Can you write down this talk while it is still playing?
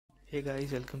Hey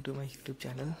guys, welcome to my YouTube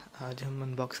channel. आज हम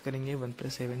unbox करेंगे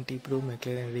OnePlus 7T Pro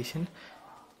मैक्लेरन एडिशन।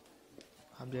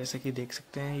 आप जैसा कि देख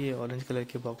सकते हैं ये ऑरेंज कलर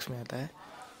के बॉक्स में आता है।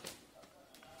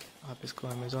 आप इसको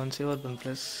अमेज़ॉन से और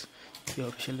OnePlus की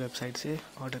ऑफिशियल वेबसाइट से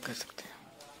ऑर्डर कर सकते हैं।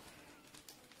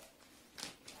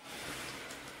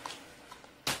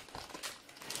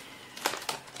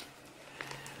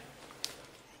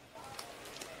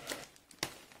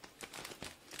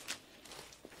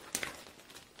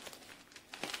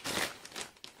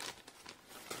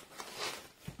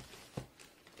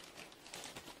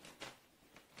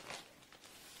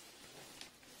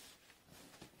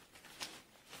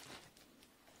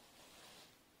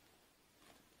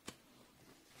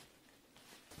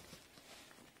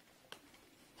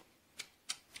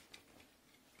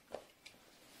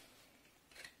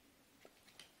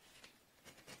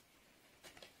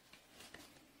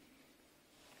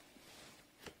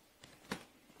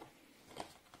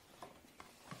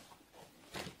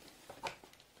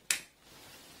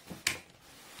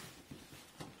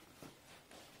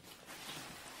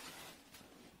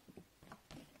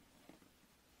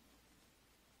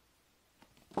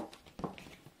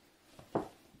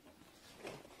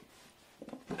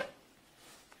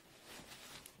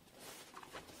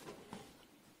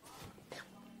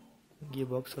 ये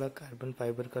बॉक्स थोड़ा कार्बन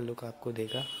फाइबर का लुक आपको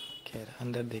देगा। खैर,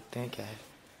 अंदर देखते हैं क्या है।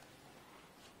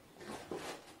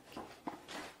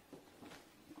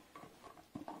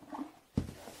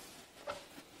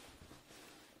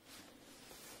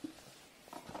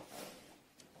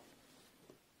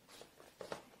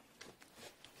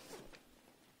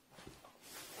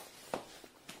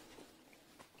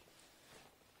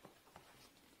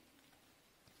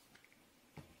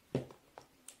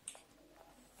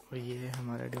 और ये है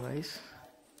हमारा डिवाइस।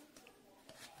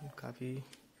 काफ़ी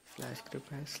फ्लैश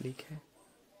ग्रिप है, स्लीक है,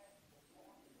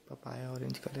 papaya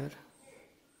orange colour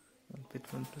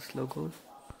with OnePlus लोगो।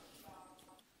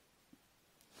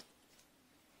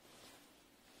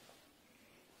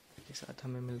 के साथ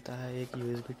हमें मिलता है एक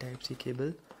USB Type-C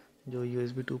केबल जो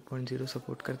USB 2.0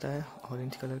 सपोर्ट करता है,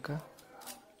 ऑरेंज कलर का।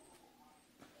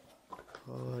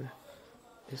 और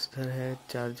इधर है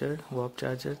चार्जर, वॉप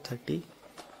चार्जर 30।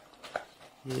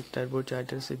 ये टर्बो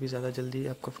चार्जर से भी ज़्यादा जल्दी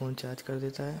आपका फ़ोन चार्ज कर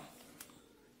देता है।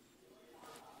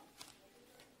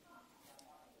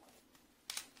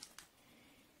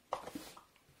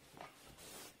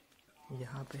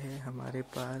 यहाँ पे है हमारे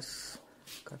पास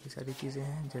काफ़ी सारी चीज़ें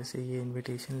हैं, जैसे ये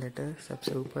इनविटेशन लेटर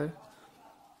सबसे ऊपर।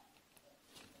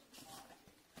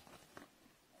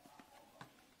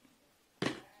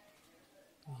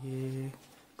 ये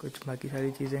कुछ बाकी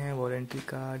सारी चीज़ें हैं, warranty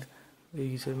card,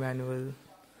 user manual,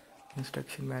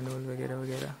 instruction manual वगैरह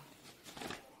वगैरह।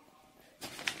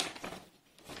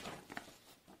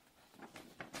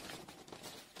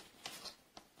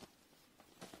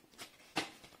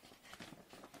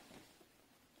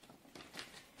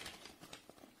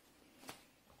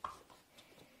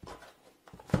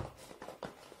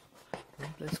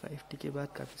 OnePlus 5T के बाद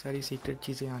काफ़ी सारी सीक्रेट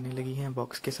चीज़ें आने लगी हैं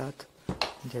बॉक्स के साथ,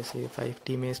 जैसे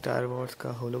 5T में स्टार वॉर्स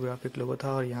का होलोग्राफिक लोगो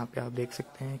था और यहाँ पे आप देख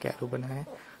सकते हैं कैरो बना है।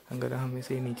 अगर हम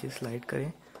इसे नीचे स्लाइड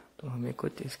करें तो हमें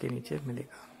कुछ इसके नीचे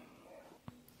मिलेगा,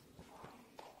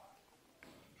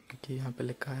 क्योंकि यहाँ पे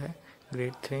लिखा है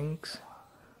ग्रेट थिंग्स।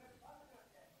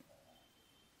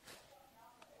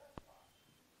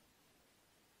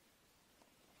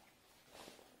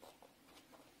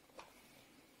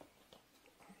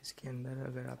 इसके अंदर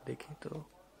अगर आप देखें तो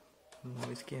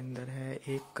इसके अंदर है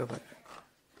एक कवर।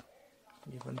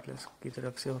 ये OnePlus की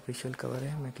तरफ से ऑफिशियल कवर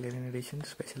है, मैक्लेरन एडिशन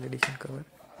स्पेशल एडिशन कवर।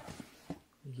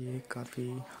 ये काफ़ी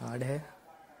हार्ड है,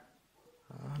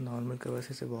 नॉर्मल कवर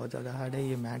से बहुत ज़्यादा हार्ड है।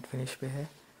 ये मैट फिनिश पे है।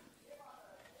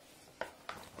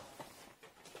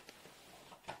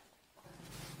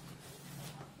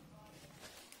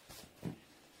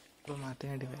 तो हम आते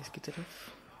हैं डिवाइस की तरफ।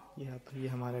 ये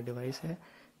हमारा डिवाइस है।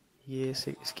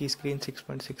 इसकी स्क्रीन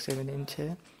 6.67 इंच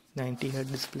है, 90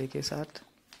 हर्ट्ज डिस्प्ले के साथ।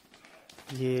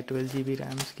 ये 12 GB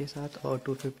रैम्स के साथ और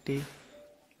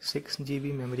 256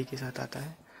 GB मेमोरी के साथ आता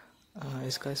है।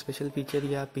 इसका स्पेशल फीचर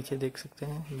ये आप पीछे देख सकते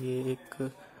हैं। ये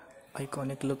एक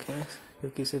आइकॉनिक लुक है जो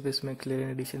कि सिर्फ इस मैक्लेरन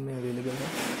एडिशन में अवेलेबल है।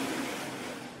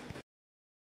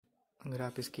 अगर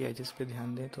आप इसकी एजेस पे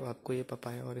ध्यान दें तो आपको ये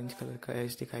पपाया ऑरेंज कलर का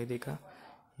एज दिखाई देगा।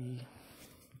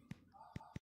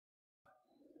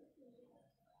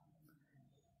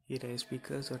 ये रहे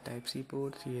स्पीकर्स और Type-C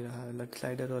पोर्ट्स। ये रहा लक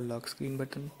स्लाइडर और लॉक स्क्रीन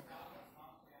बटन।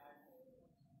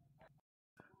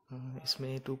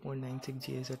 इसमें 2.96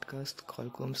 GHz का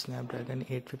क्वालकॉम स्नैपड्रैगन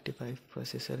 855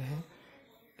 प्रोसेसर है।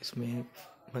 इसमें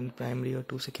 1 प्राइमरी और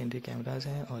 2 सेकेंडरी कैमराज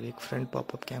हैं और एक फ्रंट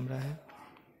पॉपअप कैमरा है।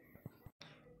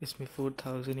 इसमें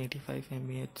 4085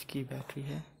 mAh की बैटरी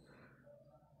है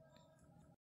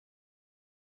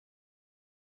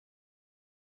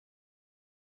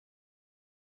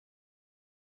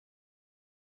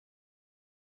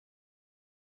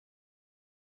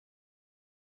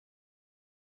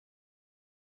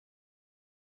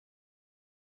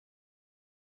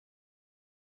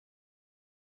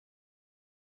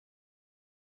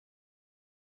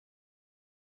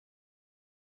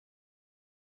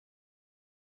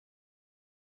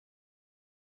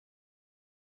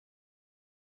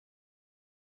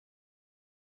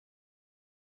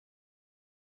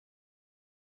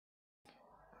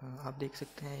आप देख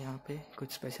सकते हैं यहाँ पे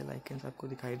कुछ स्पेशल आइकन्स आपको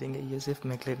दिखाई देंगे। ये सिर्फ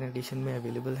मैक्लेरन एडिशन में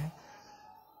अवेलेबल है,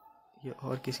 ये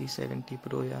और किसी 70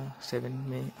 प्रो या 7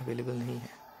 में अवेलेबल नहीं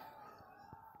है।